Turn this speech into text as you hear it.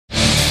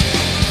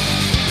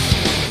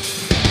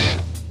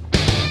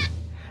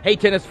Hey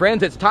tennis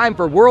friends, it's time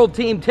for World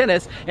Team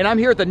Tennis, and I'm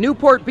here at the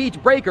Newport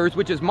Beach Breakers,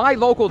 which is my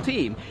local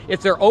team.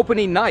 It's their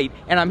opening night,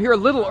 and I'm here a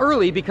little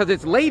early because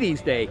it's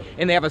Ladies' Day,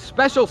 and they have a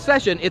special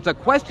session. It's a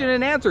question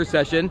and answer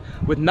session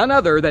with none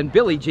other than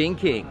Billie Jean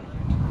King.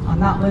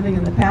 I'm not living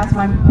in the past.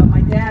 My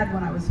dad,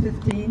 when I was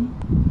 15,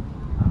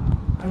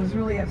 I was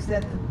really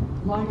upset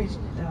that Long Beach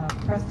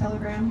Press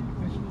Telegram,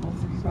 which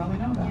most of you probably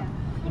know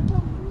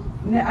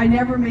about, I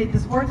never made the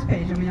sports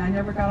page. I mean, I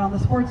never got on the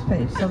sports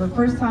page. So the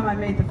first time I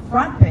made the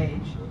front page,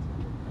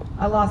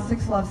 I lost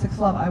 6-love,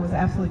 6-love. I was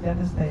absolutely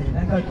devastated.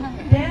 I go,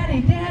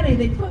 Daddy, Daddy,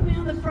 they put me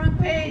on the front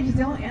page,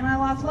 and I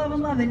lost love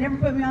and love. They never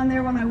put me on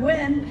there when I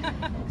win.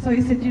 So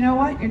he said, you know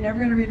what? You're never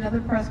going to read another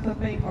press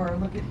clipping or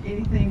look at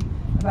anything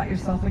about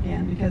yourself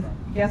again, because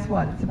guess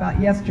what? It's about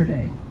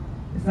yesterday.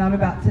 It's not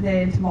about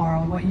today and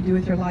tomorrow, and what you do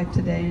with your life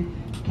today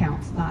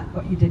counts, not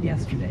what you did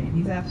yesterday. And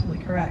he's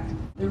absolutely correct.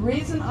 The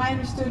reason I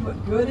understood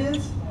what good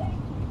is,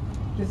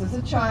 because as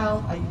a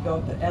child, I would go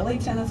to the LA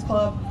Tennis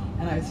Club,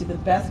 and I would see the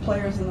best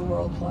players in the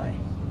world play.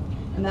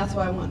 And that's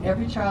why I want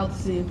every child to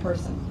see in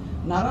person.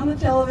 Not on the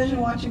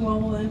television watching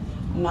Wimbledon,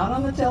 not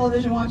on the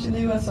television watching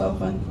the US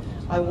Open.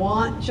 I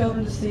want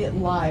children to see it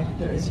live.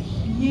 There is a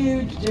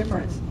huge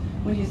difference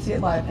when you see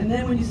it live. And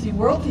then when you see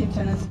World Team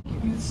Tennis,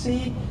 you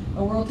see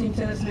a World Team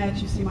Tennis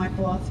match, you see my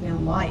philosophy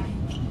on life.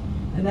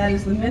 And that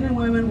is the men and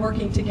women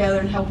working together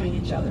and helping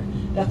each other.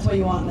 That's what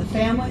you want in the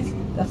families,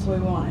 that's what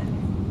we want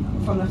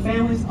it. From the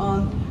families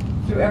on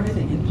through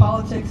everything, in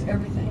politics,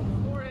 everything.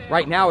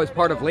 Right now, as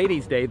part of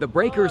Ladies' Day, the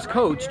Breakers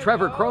coach,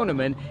 Trevor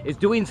Kroneman, is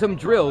doing some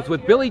drills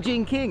with Billie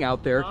Jean King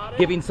out there,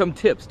 giving some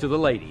tips to the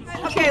ladies.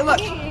 Okay, look,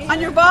 on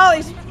your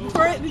volleys,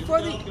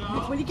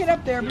 when you get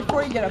up there,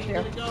 before you get up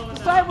there,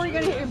 decide where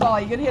you're going to hit your ball.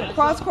 You're going to hit it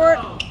cross court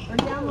or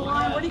down the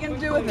line. What are you going to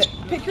do with it?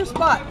 Pick your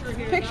spot.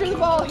 Picture the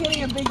ball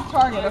hitting a big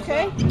target,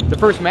 okay? The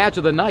first match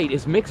of the night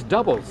is mixed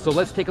doubles, so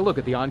let's take a look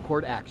at the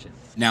on-court action.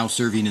 Now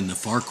serving in the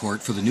far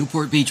court for the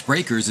Newport Beach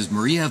Breakers is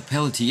Maria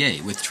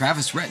Pelletier with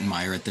Travis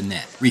Rettenmeyer at the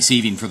net.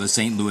 Receiving for the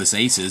St. Louis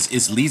Aces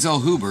is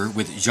Liesl Huber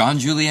with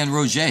Jean-Julien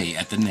Roger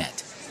at the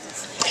net.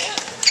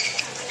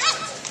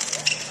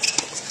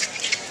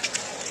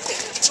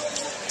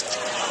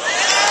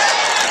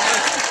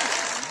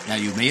 Now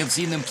you may have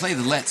seen them play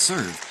the let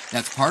serve.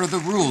 That's part of the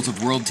rules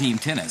of World Team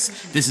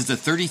Tennis. This is the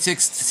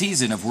 36th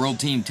season of World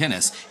Team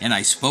Tennis, and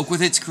I spoke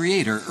with its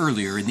creator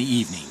earlier in the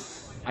evening.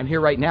 I'm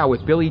here right now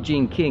with Billie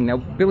Jean King. Now,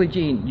 Billie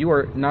Jean, you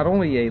are not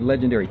only a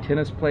legendary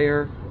tennis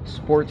player,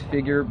 sports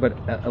figure, but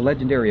a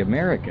legendary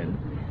American.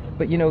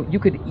 But you know, you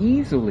could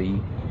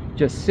easily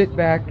just sit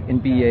back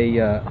and be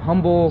a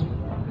humble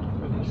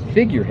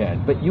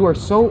figurehead, but you are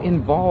so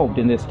involved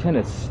in this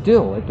tennis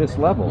still at this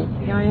level.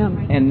 Yeah, I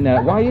am. And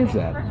why is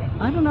that?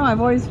 I don't know.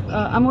 I'm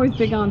always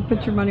big on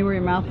put your money where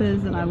your mouth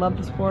is, and I love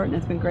the sport, and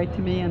it's been great to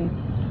me. And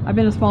I've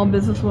been a small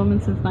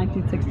businesswoman since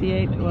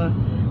 1968.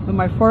 When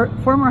my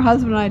former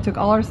husband and I took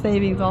all our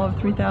savings, all of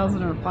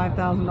 $3,000 or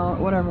 $5,000,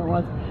 whatever it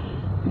was,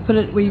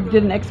 we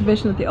did an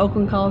exhibition at the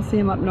Oakland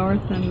Coliseum up north,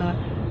 and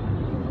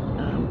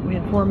we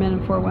had 4 men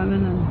and 4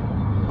 women,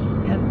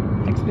 and we had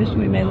an exhibition.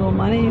 We made a little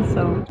money,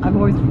 so I've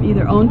always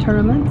either owned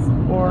tournaments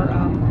or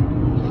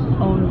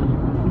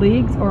owned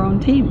leagues or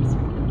owned teams.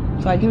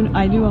 So I do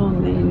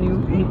own the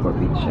Newport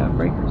Beach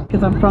Breakers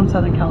because I'm from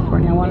Southern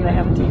California. I wanted to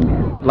have a team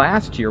here.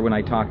 Last year when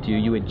I talked to you,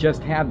 you had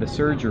just had the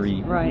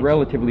surgery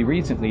relatively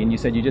recently, and you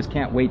said you just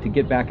can't wait to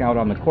get back out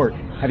on the court.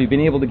 Have you been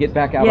able to get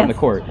back out on the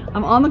court?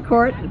 I'm on the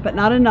court, but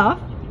not enough.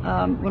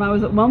 When I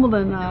was at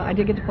Wimbledon, I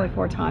did get to play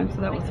 4 times,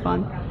 so that was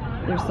fun.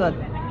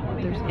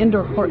 There's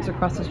indoor courts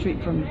across the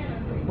street from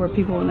where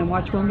people, when they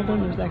watch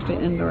Wimbledon, there's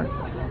actually indoor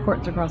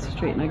courts across the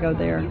street, and I go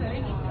there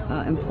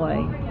and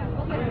play.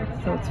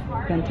 So it's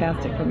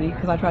fantastic for me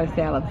because I try to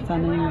stay out of the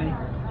sun anyway.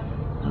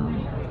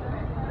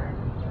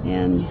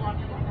 And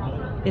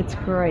it's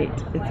great.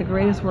 It's the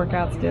greatest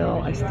workout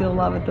still. I still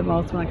love it the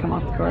most when I come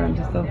off the court. I'm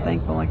just so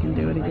thankful I can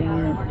do it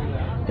again.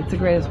 It's the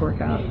greatest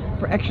workout.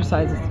 For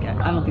exercises,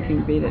 I don't think you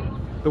can beat it.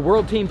 The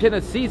World Team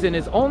Tennis season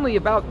is only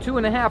about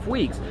 2.5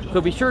 weeks,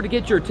 so be sure to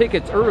get your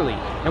tickets early.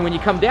 And when you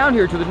come down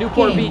here to the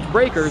Newport Beach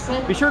Breakers,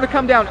 be sure to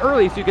come down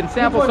early so you can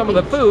sample some of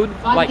the food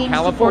like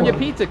California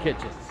Pizza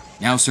Kitchen.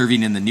 Now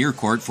serving in the near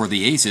court for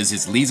the Aces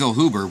is Liesl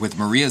Huber with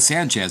Maria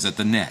Sanchez at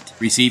the net.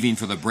 Receiving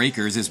for the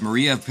Breakers is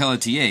Maria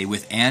Pelletier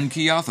with Ann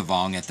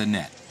Kiyothavong at the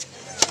net.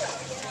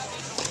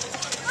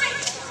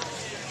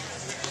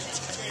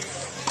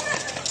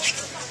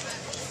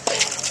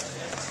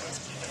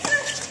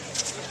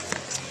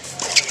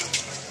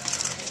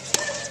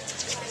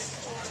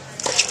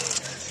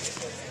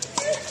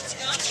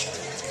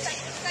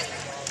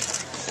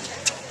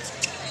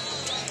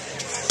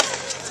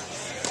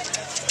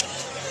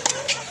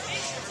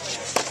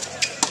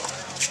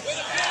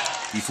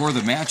 before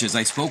the matches,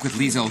 I spoke with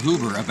Liesl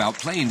Huber about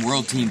playing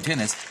World Team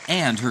Tennis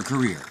and her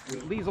career.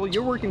 Liesl,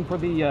 you're working for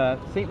the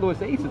St.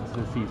 Louis Aces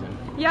this season.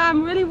 Yeah,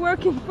 I'm really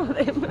working for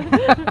them.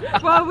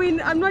 Well,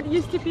 I'm not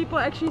used to people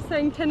actually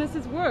saying tennis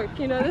is work,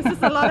 you know, this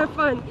is a lot of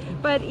fun.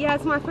 But yeah,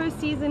 it's my first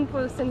season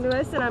for St.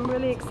 Louis and I'm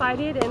really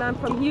excited, and I'm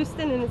from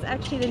Houston and it's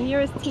actually the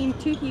nearest team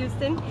to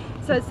Houston.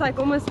 So it's like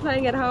almost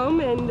playing at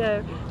home,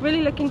 and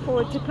really looking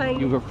forward to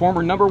playing. You're a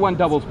former #1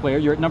 doubles player.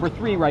 You're at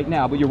 #3 right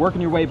now, but you're working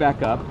your way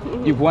back up.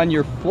 Mm-hmm. You've won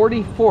your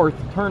 44th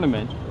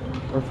tournament,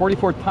 or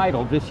 44th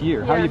title this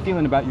year. How are Yeah. you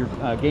feeling about your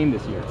game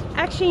this year?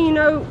 Actually, you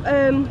know,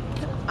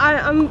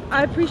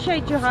 I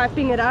appreciate you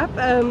hyping it up.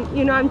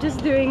 You know, I'm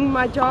just doing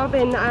my job,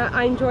 and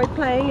I enjoy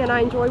playing and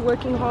I enjoy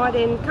working hard,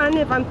 and kind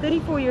of I'm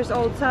 34 years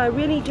old, so I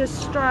really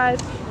just strive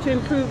to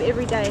improve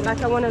every day.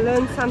 Like I want to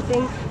learn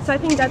something, so I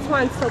think that's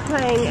why I'm still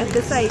playing at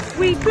this age.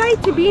 We play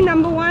to be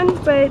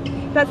 #1, but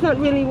that's not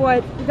really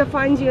what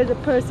defines you as a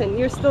person.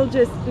 You're still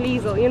just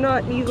Liesl. You're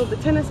not Liesl the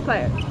tennis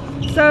player.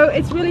 So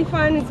it's really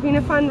fun. It's been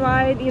a fun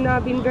ride. You know,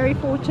 I've been very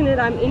fortunate.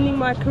 I'm ending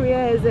my career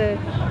as a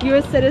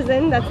US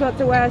citizen. That's not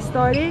the way I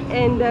started,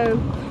 and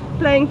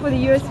playing for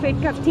the US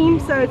Fed Cup team.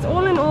 So it's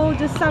all in all,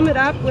 just sum it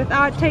up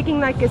without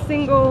taking like a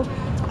single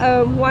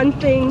one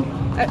thing,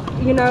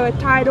 you know, a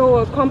title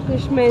or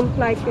accomplishment,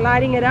 like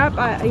lighting it up.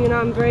 You know,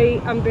 I'm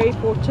very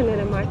fortunate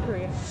in my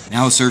career.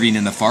 Now serving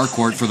in the far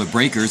court for the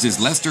Breakers is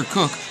Lester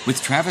Cook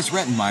with Travis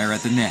Rettenmeyer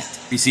at the net.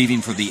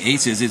 Receiving for the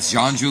Aces is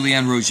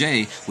Jean-Julien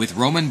Roger with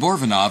Roman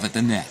Borvanov at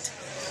the net.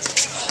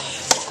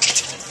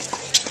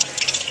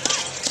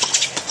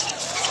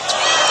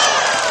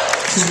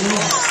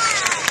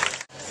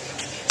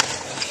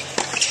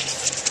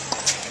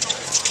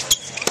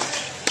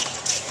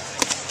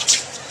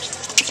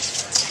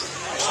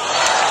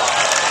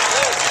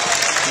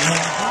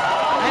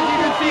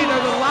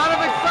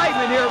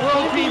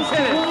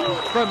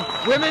 From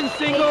women's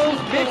singles,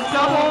 mixed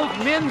doubles,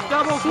 men's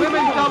doubles,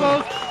 women's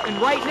doubles,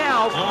 and right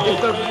now is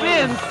the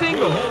men's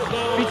singles.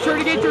 Be sure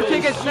to get your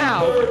tickets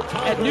now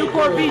at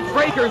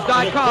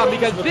NewportBeachBreakers.com,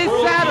 because this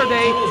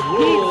Saturday,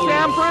 Pete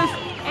Sampras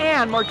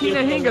and Martina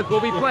Hingis will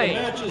be playing.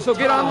 So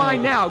get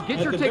online now, get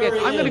your tickets.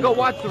 I'm going to go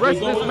watch the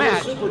rest of this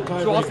match.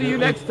 So I'll see you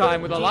next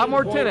time with a lot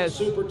more tennis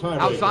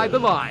outside the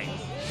line.